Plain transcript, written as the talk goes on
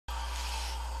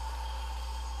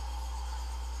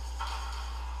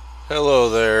Hello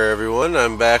there everyone,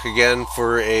 I'm back again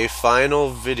for a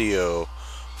final video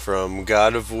from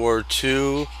God of War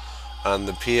II on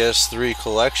the PS3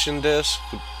 Collection disc.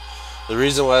 The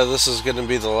reason why this is going to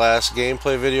be the last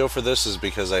gameplay video for this is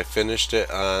because I finished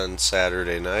it on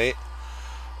Saturday night,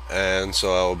 and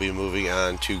so I will be moving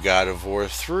on to God of War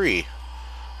 3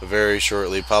 very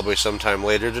shortly, probably sometime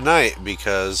later tonight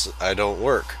because I don't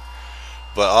work.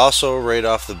 But also, right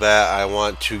off the bat, I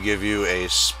want to give you a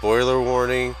spoiler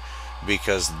warning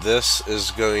because this is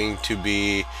going to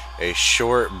be a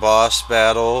short boss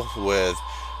battle with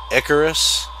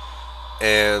Icarus,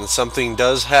 and something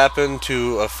does happen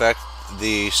to affect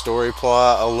the story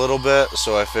plot a little bit,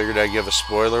 so I figured I'd give a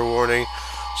spoiler warning.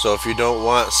 So if you don't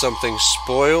want something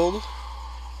spoiled,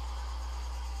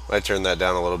 I turned that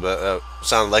down a little bit. That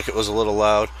sounded like it was a little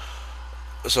loud.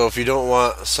 So if you don't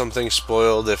want something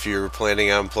spoiled, if you're planning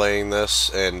on playing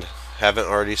this and haven't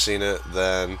already seen it,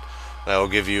 then I will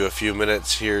give you a few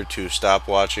minutes here to stop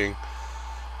watching.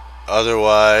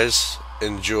 Otherwise,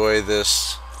 enjoy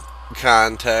this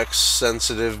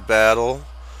context-sensitive battle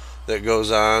that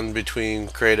goes on between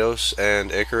Kratos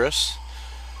and Icarus.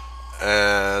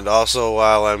 And also,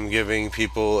 while I'm giving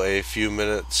people a few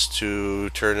minutes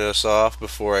to turn this off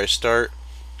before I start,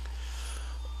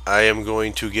 I am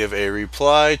going to give a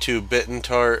reply to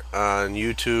Bittentart on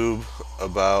YouTube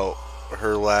about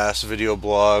her last video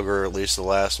blog, or at least the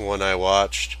last one I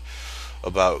watched,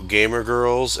 about gamer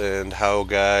girls and how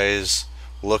guys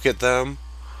look at them.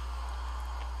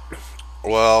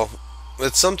 Well,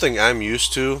 it's something I'm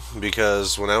used to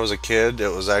because when I was a kid,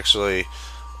 it was actually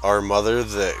our mother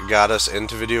that got us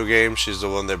into video games. She's the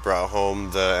one that brought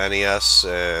home the NES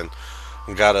and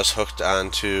got us hooked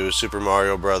onto Super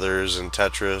Mario Brothers and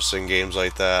Tetris and games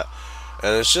like that.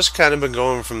 And it's just kind of been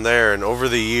going from there. And over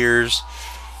the years,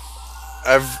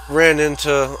 I've ran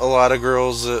into a lot of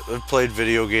girls that have played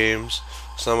video games.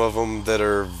 Some of them that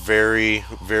are very,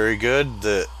 very good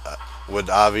that would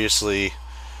obviously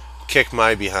kick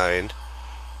my behind.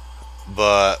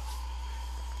 But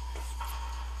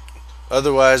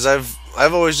otherwise, I've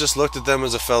always just looked at them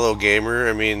as a fellow gamer.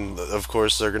 I mean, of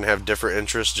course, they're going to have different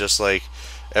interests, just like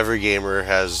every gamer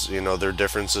has, their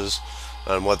differences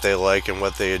on what they like and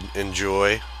what they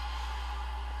enjoy.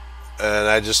 And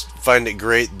I just find it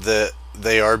great that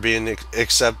they are being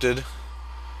accepted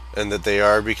and that they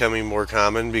are becoming more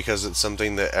common, because it's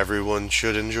something that everyone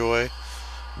should enjoy,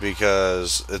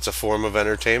 because it's a form of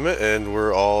entertainment and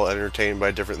we're all entertained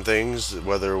by different things,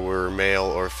 whether we're male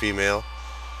or female.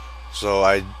 So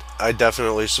I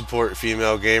definitely support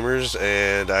female gamers,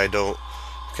 and I don't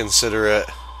consider it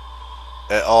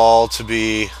at all to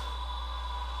be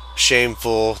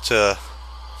shameful to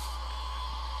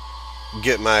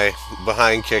get my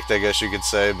behind kicked, I guess you could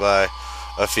say, by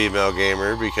a female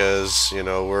gamer, because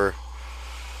we're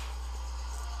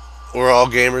all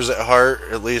gamers at heart,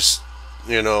 at least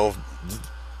those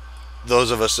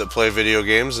of us that play video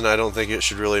games, and I don't think it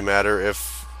should really matter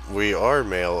if we are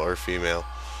male or female.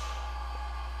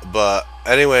 But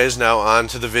anyways, now on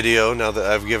to the video, now that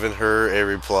I've given her a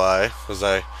reply, because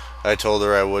I told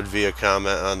her I would via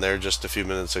comment on there just a few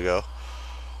minutes ago,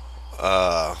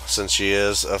 since she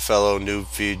is a fellow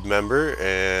Noobfeed member,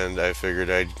 and I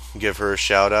figured I'd give her a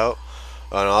shout out.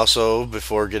 And also,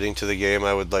 before getting to the game,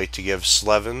 I would like to give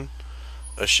Slevin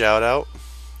a shout out,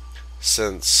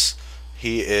 since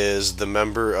he is the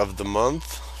member of the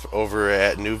month over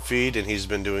at Noobfeed, and he's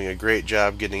been doing a great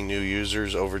job getting new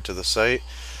users over to the site.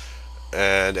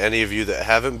 And any of you that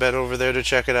haven't been over there to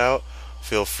check it out,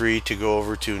 feel free to go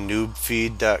over to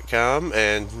noobfeed.com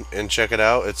and check it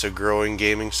out. It's a growing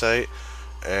gaming site,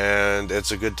 and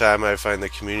it's a good time. I find the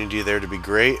community there to be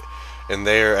great, and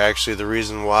they are actually the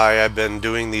reason why I've been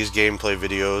doing these gameplay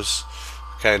videos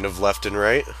kind of left and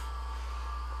right,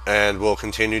 and will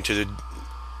continue to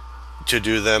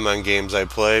do them on games I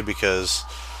play, because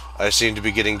I seem to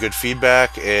be getting good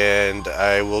feedback, and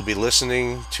I will be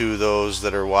listening to those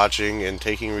that are watching and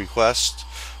taking requests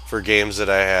for games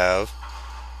that I have.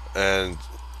 And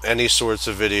any sorts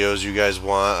of videos you guys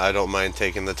want, I don't mind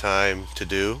taking the time to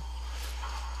do.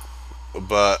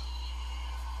 But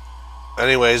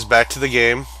anyways, back to the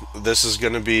game. This is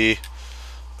going to be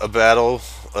a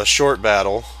short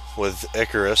battle with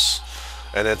Icarus,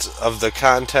 and it's of the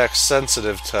context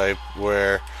sensitive type,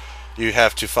 where you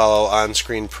have to follow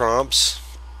on-screen prompts,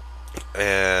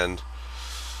 and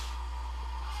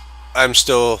I'm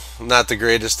still not the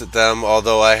greatest at them,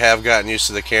 although I have gotten used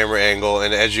to the camera angle,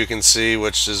 and as you can see,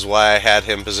 which is why I had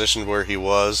him positioned where he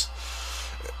was,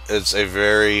 it's a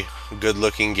very good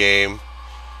looking game,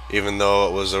 even though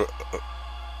it was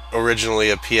originally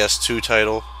a PS2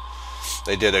 title.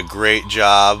 They did a great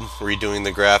job redoing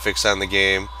the graphics on the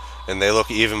game, and they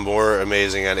look even more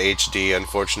amazing on HD.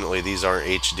 Unfortunately, these aren't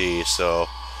HD, so.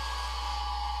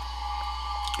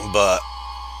 But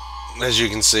as you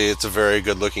can see, it's a very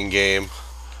good looking game.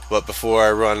 But before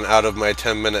I run out of my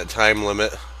 10-minute time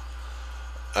limit,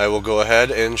 I will go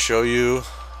ahead and show you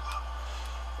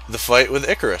the fight with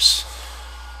Icarus.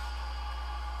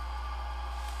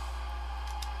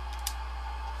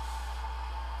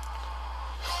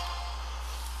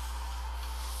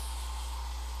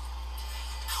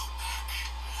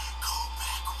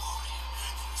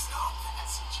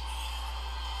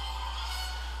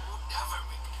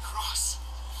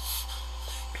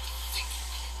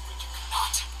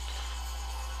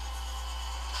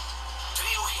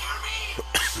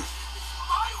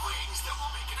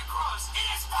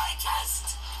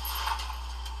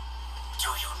 Do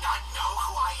you not know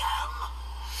who I am?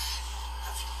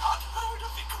 Have you not heard of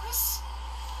Icarus?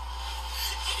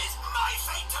 It is my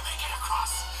fate to make it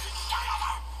across.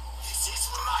 This is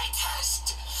my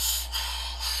test.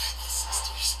 The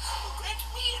sisters will grant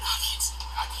me an audience,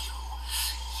 not you.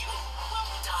 You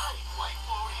will die, White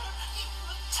Warrior. You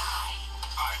will die.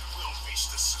 I will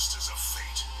face the sisters of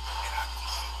fate, and I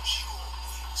will use your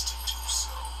wings to do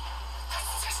so. The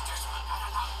sisters will not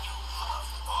allow you, a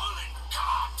fallen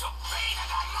god, to bathe in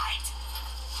the light.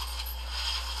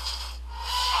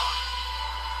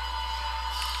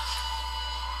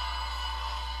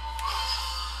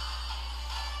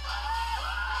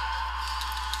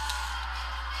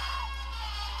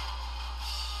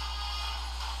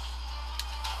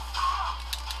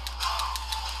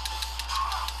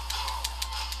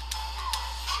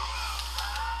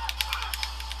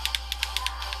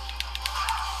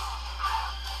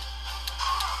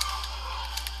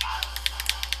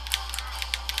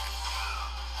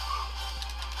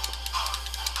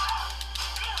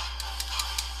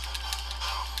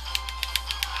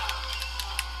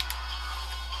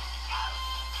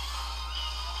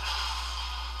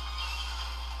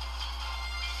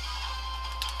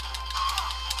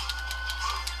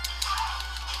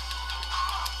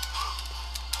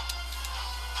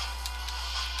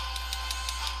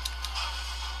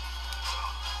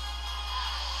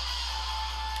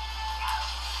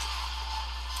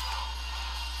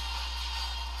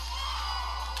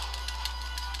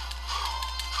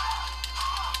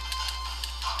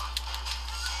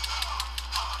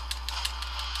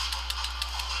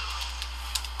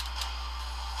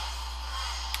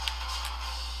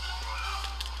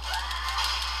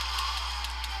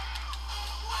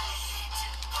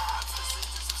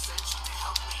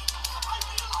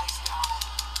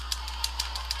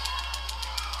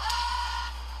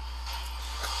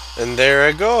 And there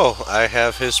I go. I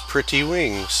have his pretty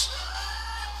wings.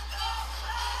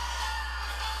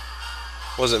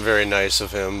 Wasn't very nice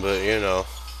of him, but you know.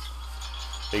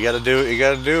 You gotta do what you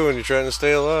gotta do when you're trying to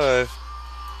stay alive.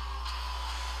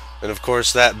 And of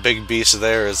course that big beast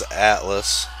there is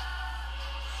Atlas.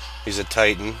 He's a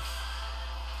Titan.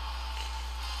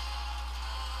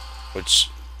 Which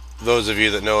those of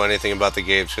you that know anything about the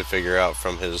game should figure out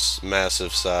from his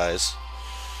massive size.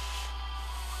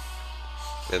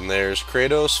 And there's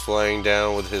Kratos flying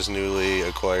down with his newly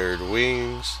acquired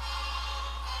wings.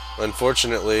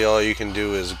 Unfortunately, all you can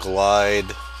do is glide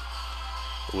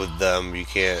with them. You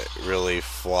can't really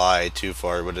fly too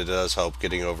far, but it does help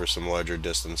getting over some larger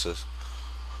distances.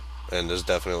 And is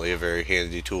definitely a very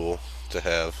handy tool to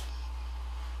have.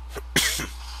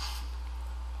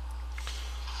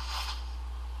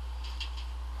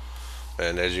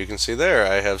 And as you can see there,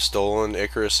 I have stolen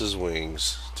Icarus's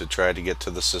wings to try to get to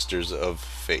the Sisters of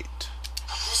Fate.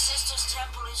 The Sisters'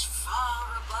 Temple is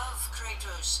far above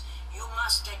Kratos. You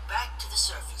must get back to the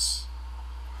surface.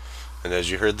 And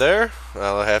as you heard there,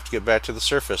 I'll have to get back to the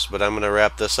surface, but I'm going to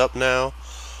wrap this up now.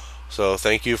 So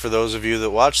thank you for those of you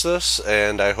that watched this,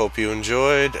 and I hope you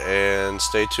enjoyed, and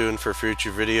stay tuned for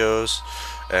future videos.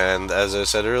 And as I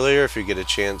said earlier, if you get a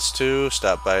chance to,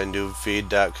 stop by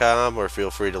Noobfeed.com, or feel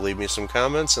free to leave me some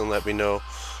comments and let me know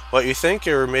what you think,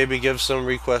 or maybe give some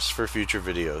requests for future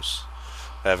videos.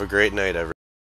 Have a great night, everyone.